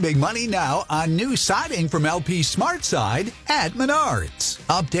Big money now on new siding from LP SmartSide at Menards.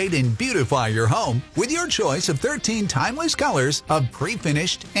 Update and beautify your home with your choice of 13 timeless colors of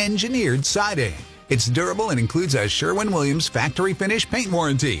pre-finished engineered siding. It's durable and includes a Sherwin-Williams factory finish paint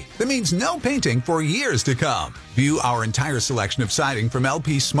warranty that means no painting for years to come. View our entire selection of siding from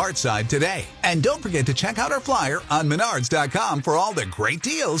LP SmartSide today. And don't forget to check out our flyer on Menards.com for all the great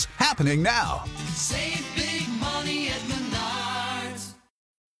deals happening now. Save big money at Menards.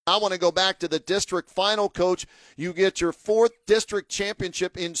 I want to go back to the district final, Coach. You get your 4th district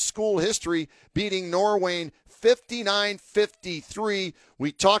championship in school history, beating Norwayne 59-53.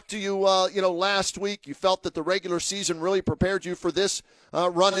 We talked to you, last week. You felt that the regular season really prepared you for this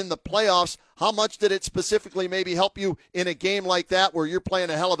run in the playoffs. How much did it specifically maybe help you in a game like that where you're playing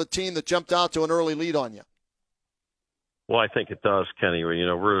a hell of a team that jumped out to an early lead on you? Well, I think it does, Kenny.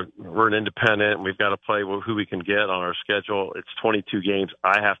 We're an independent, and we've got to play who we can get on our schedule. It's 22 games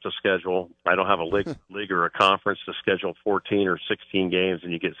I have to schedule. I don't have a league or a conference to schedule 14 or 16 games,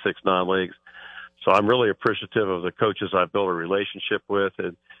 and you get 6 non-leagues. So I'm really appreciative of the coaches I've built a relationship with,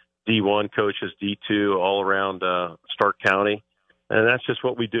 and D1 coaches, D2, all around Stark County. And that's just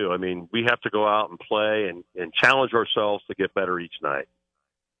what we do. I mean, we have to go out and play and challenge ourselves to get better each night.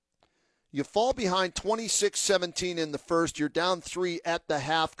 You fall behind 26-17 in the first. You're down 3 at the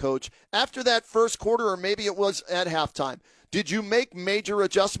half, Coach. After that first quarter, or maybe it was at halftime, did you make major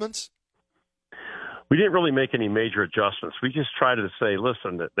adjustments? We didn't really make any major adjustments. We just tried to say,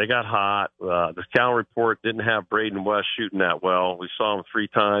 listen, they got hot. The scouting report didn't have Braden West shooting that well. We saw him 3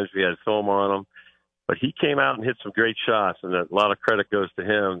 times. We had film on him. But he came out and hit some great shots, and a lot of credit goes to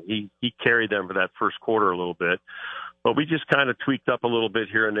him. He carried them for that first quarter a little bit. But we just kind of tweaked up a little bit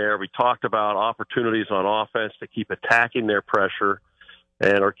here and there. We talked about opportunities on offense to keep attacking their pressure,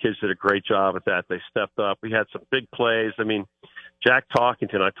 and our kids did a great job at that. They stepped up. We had some big plays. I mean, Jack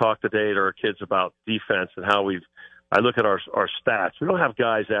Talkington, I talked today to our kids about defense and how I look at our stats. We don't have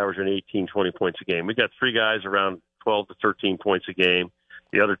guys averaging 18, 20 points a game. We got 3 guys around 12 to 13 points a game.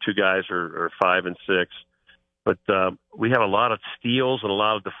 The other 2 guys are 5 and 6. But we have a lot of steals and a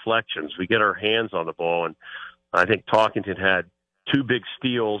lot of deflections. We get our hands on the ball, and I think Talkington had 2 big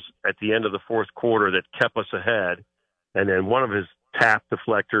steals at the end of the fourth quarter that kept us ahead. And then one of his tap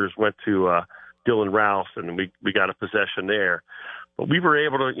deflectors went to Dylan Rouse, and we got a possession there. But we were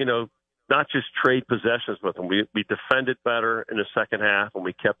able to, not just trade possessions with them. We defended better in the second half, and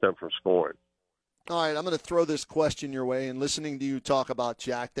we kept them from scoring. All right, I'm going to throw this question your way, and listening to you talk about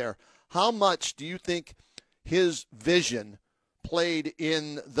Jack there, how much do you think his vision played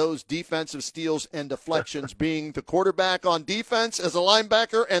in those defensive steals and deflections, being the quarterback on defense as a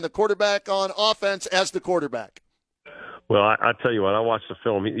linebacker and the quarterback on offense as the quarterback? Well, I tell you what, I watched the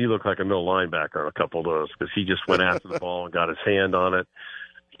film. He looked like a middle linebacker on a couple of those because he just went after the ball and got his hand on it.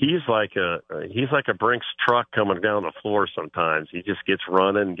 He's like a Brinks truck coming down the floor sometimes. He just gets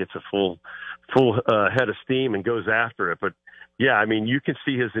running and gets a full head of steam and goes after it. But, yeah, I mean, you can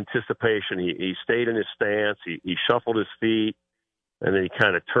see his anticipation. He stayed in his stance. He shuffled his feet. And then he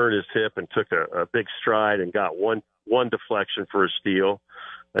kind of turned his hip and took a big stride and got one deflection for a steal.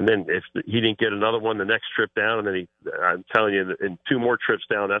 And then if he didn't get another one the next trip down, and then I'm telling you, in 2 more trips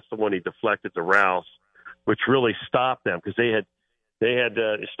down, that's the one he deflected to Rouse, which really stopped them because they had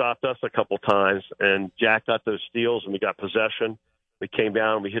stopped us a couple times. And Jack got those steals, and we got possession. We came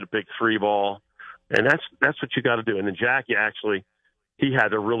down, and we hit a big 3 ball, and that's what you got to do. And then Jackie he had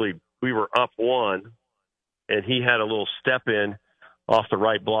to we were up 1, and he had a little step in off the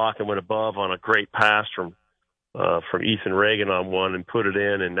right block and went above on a great pass from Ethan Reagan on one and put it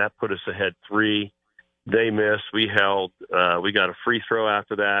in, and that put us ahead 3. They missed. We held. We got a free throw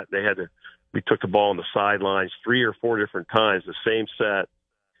after that. We took the ball on the sidelines 3 or 4 different times, the same set,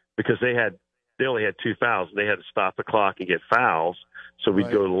 because they only had 2 fouls. They had to stop the clock and get fouls, so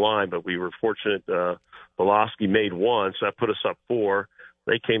we'd go to the line. But we were fortunate. Belosky made 1, so that put us up 4.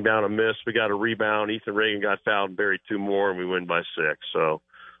 They came down and missed. We got a rebound. Ethan Reagan got fouled and buried 2 more, and we win by 6. So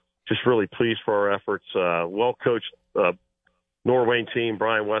just really pleased for our efforts. Well-coached Norwayne team.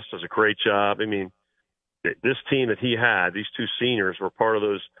 Brian West does a great job. I mean, this team that he had, these 2 seniors, were part of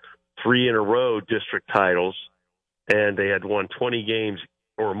those 3 in a row district titles, and they had won 20 games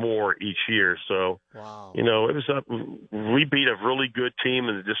or more each year. So, wow. It was we beat a really good team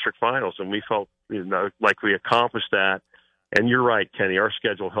in the district finals, and we felt like we accomplished that. And you're right, Kenny, our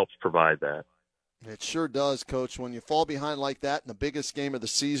schedule helps provide that. It sure does, Coach. When you fall behind like that in the biggest game of the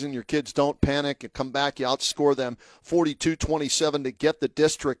season, your kids don't panic. You come back, you outscore them 42-27 to get the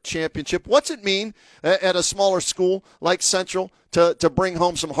district championship. What's it mean at a smaller school like Central to bring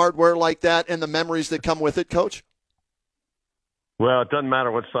home some hardware like that and the memories that come with it, Coach? Well, it doesn't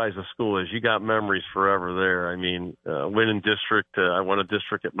matter what size the school is. You got memories forever there. I mean, winning district, I won a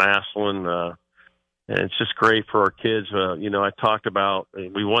district at Massillon, and it's just great for our kids. I talked about,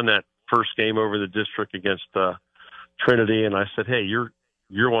 we won that first game over the district against Trinity, and I said, hey, you're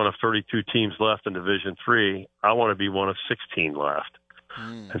one of 32 teams left in Division III. I want to be one of 16 left.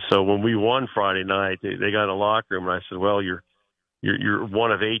 And so when we won Friday night, they got in the locker room, and I said, well, you're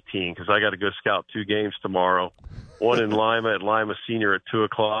one of 18 because I got to go scout 2 games tomorrow. One in Lima at Lima Senior at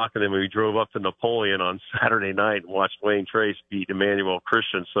 2:00, and then we drove up to Napoleon on Saturday night and watched Wayne Trace beat Emmanuel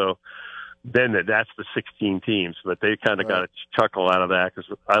Christian. So then that's the 16 teams, but they kind of got a chuckle out of that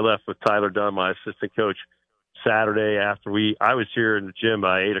because I left with Tyler Dunn, my assistant coach, Saturday after I was here in the gym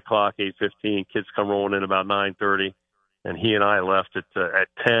by 8:00, 8:15. Kids come rolling in about 9:30, and he and I left at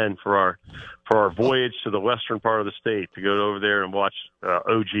 10 for our voyage to the western part of the state to go over there and watch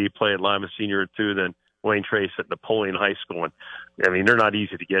OG play at Lima Senior at 2, then Wayne Trace at Napoleon High School. And I mean, they're not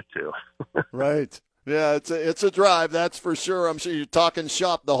easy to get to. Right. Yeah, it's a drive, that's for sure. I'm sure you're talking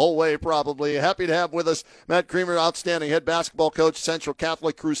shop the whole way probably. Happy to have with us Matt Creamer, outstanding head basketball coach, Central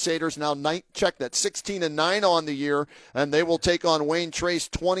Catholic Crusaders. Now, check that, 16-9 on the year, and they will take on Wayne Trace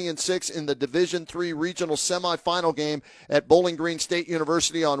 20-6 in the Division III regional semifinal game at Bowling Green State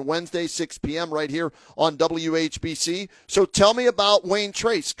University on Wednesday, 6 p.m. right here on WHBC. So tell me about Wayne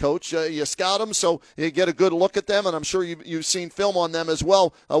Trace, Coach. You scout them, so you get a good look at them, and I'm sure you've seen film on them as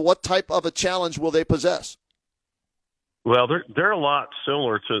well. What type of a challenge will they possess? Well, they're a lot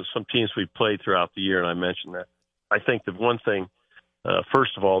similar to some teams we've played throughout the year, and I mentioned that. I think the one thing,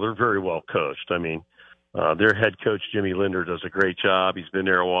 first of all, they're very well coached. I mean, their head coach, Jimmy Linder, does a great job. He's been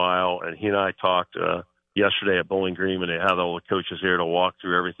there a while, and he and I talked yesterday at Bowling Green, and they had all the coaches there to walk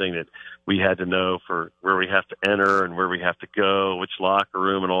through everything that we had to know for where we have to enter and where we have to go, which locker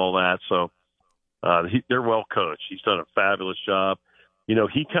room and all that. So they're well coached. He's done a fabulous job.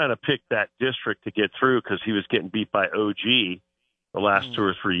 He kind of picked that district to get through because he was getting beat by OG the last 2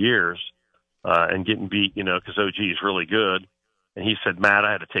 or 3 years and getting beat, because OG is really good. And he said, Matt,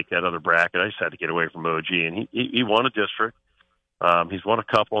 I had to take that other bracket. I just had to get away from OG. And he won a district. He's won a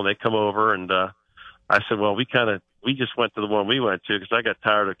couple, and they come over. And I said, well, we just went to the one we went to because I got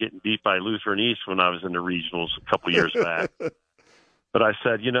tired of getting beat by Lutheran East when I was in the regionals a couple years back. But I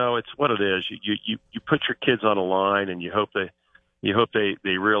said, it's what it is. You put your kids on a line, and you hope they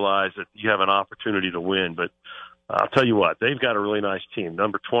realize that you have an opportunity to win. But I'll tell you what, they've got a really nice team.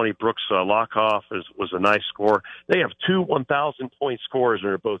 Number 20, Brooks Lockhoff, was a nice scorer. They have 2 1,000-point scorers, and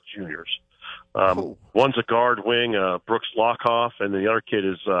they're both juniors. One's a guard wing, Brooks Lockhoff, and the other kid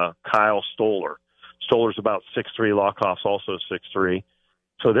is Kyle Stoller. Stoller's about 6'3", Lockhoff's also 6'3".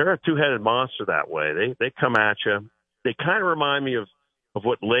 So they're a two-headed monster that way. They come at you. They kind of remind me of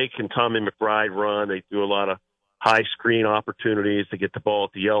what Lake and Tommy McBride run. They do a lot of high screen opportunities. They get the ball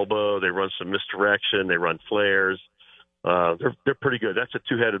at the elbow. They run some misdirection. They run flares. They're pretty good. That's a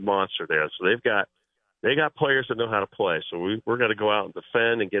two-headed monster there. So they got players that know how to play. So we're going to go out and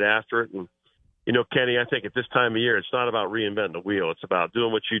defend and get after it. And Kenny, I think at this time of year, it's not about reinventing the wheel. It's about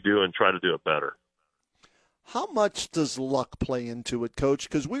doing what you do and try to do it better. How much does luck play into it, Coach?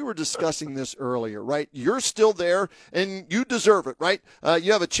 Because we were discussing this earlier, right? You're still there, and you deserve it, right?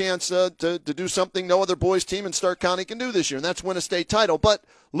 You have a chance to do something no other boys team in Stark County can do this year, and that's win a state title. But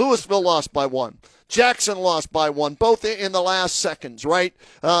Louisville lost by 1. Jackson lost by 1, both in the last seconds, right?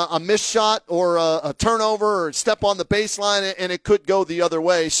 A missed shot or a turnover or step on the baseline, and it could go the other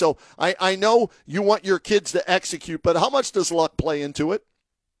way. So I know you want your kids to execute, but how much does luck play into it?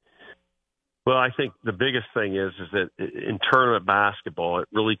 Well, I think the biggest thing is that in tournament basketball, it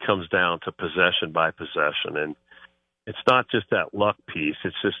really comes down to possession by possession. And it's not just that luck piece.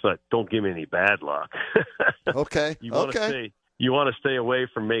 It's just like, don't give me any bad luck. Okay. You want to stay away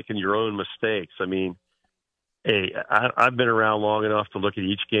from making your own mistakes. I mean, hey, I've been around long enough to look at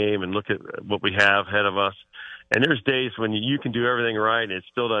each game and look at what we have ahead of us. And there's days when you can do everything right and it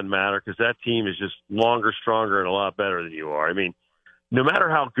still doesn't matter because that team is just longer, stronger, and a lot better than you are. I mean, no matter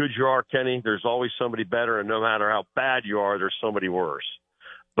how good you are, Kenny, there's always somebody better, and no matter how bad you are, there's somebody worse.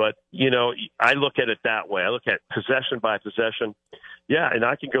 But, I look at it that way. I look at possession by possession. Yeah, and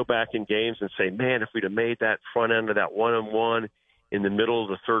I can go back in games and say, man, if we'd have made that front end of that one-on-one in the middle of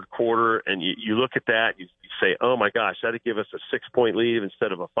the third quarter, and you look at that, you say, oh, my gosh, that'd give us a 6-point lead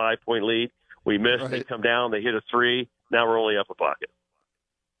instead of a 5-point lead. We missed. Right. They come down. They hit a 3. Now we're only up a bucket.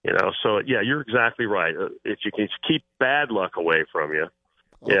 So, yeah, you're exactly right. If you can keep bad luck away from you,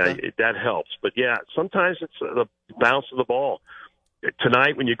 okay. That helps. But, yeah, sometimes it's the bounce of the ball.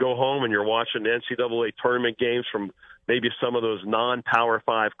 Tonight when you go home and you're watching NCAA tournament games from maybe some of those non-Power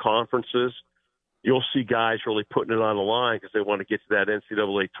 5 conferences, you'll see guys really putting it on the line because they want to get to that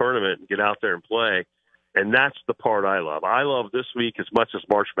NCAA tournament and get out there and play. And that's the part I love. I love this week as much as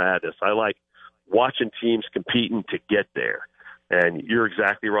March Madness. I like watching teams competing to get there. And you're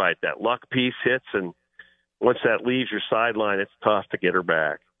exactly right. That luck piece hits, and once that leaves your sideline, it's tough to get her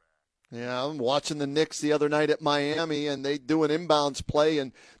back. Yeah, I'm watching the Knicks the other night at Miami, and they do an inbounds play,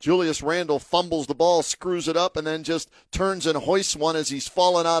 and Julius Randle fumbles the ball, screws it up, and then just turns and hoists one as he's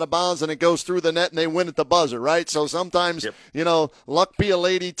falling out of bounds, and it goes through the net, and they win at the buzzer, right? So sometimes, luck be a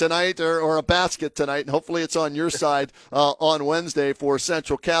lady tonight or a basket tonight, and hopefully it's on your side on Wednesday for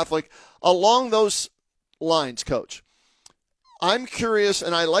Central Catholic. Along those lines, Coach, I'm curious,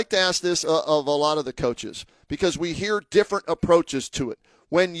 and I like to ask this of a lot of the coaches, because we hear different approaches to it.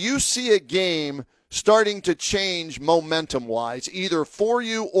 When you see a game starting to change momentum-wise, either for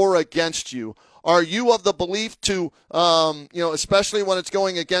you or against you, are you of the belief to, especially when it's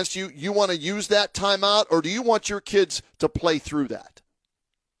going against you, you want to use that timeout, or do you want your kids to play through that?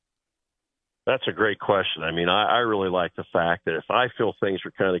 That's a great question. I mean, I really like the fact that if I feel things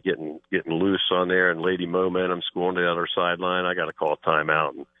are kind of getting loose on there and Lady Momentum's going to the other sideline, I got to call a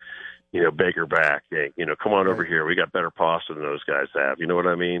timeout and, beg her back. Hey, come on over here. We got better posture than those guys have. You know what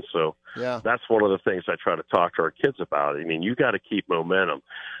I mean? So That's one of the things I try to talk to our kids about. I mean, you got to keep momentum.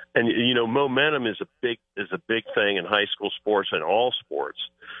 And, momentum is a big thing in high school sports and all sports.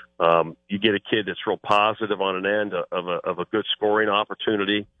 You get a kid that's real positive on an end of a good scoring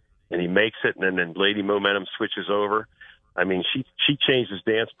opportunity, and he makes it, and then Lady Momentum switches over. I mean, she changes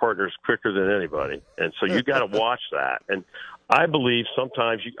dance partners quicker than anybody, and so you got to watch that. And I believe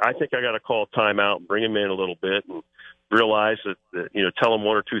sometimes I think I got to call a timeout and bring him in a little bit and realize that tell him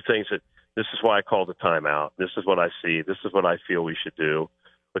one or two things that this is why I called the timeout. This is what I see. This is what I feel we should do.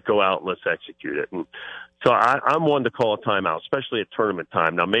 But go out and let's execute it. And so I'm one to call a timeout, especially at tournament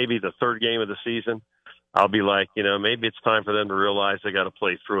time. Now, maybe the third game of the season, I'll be like, maybe it's time for them to realize they got to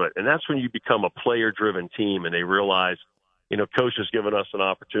play through it. And that's when you become a player-driven team and they realize, coach has given us an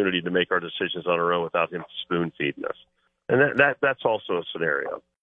opportunity to make our decisions on our own without him spoon-feeding us. And that's also a scenario.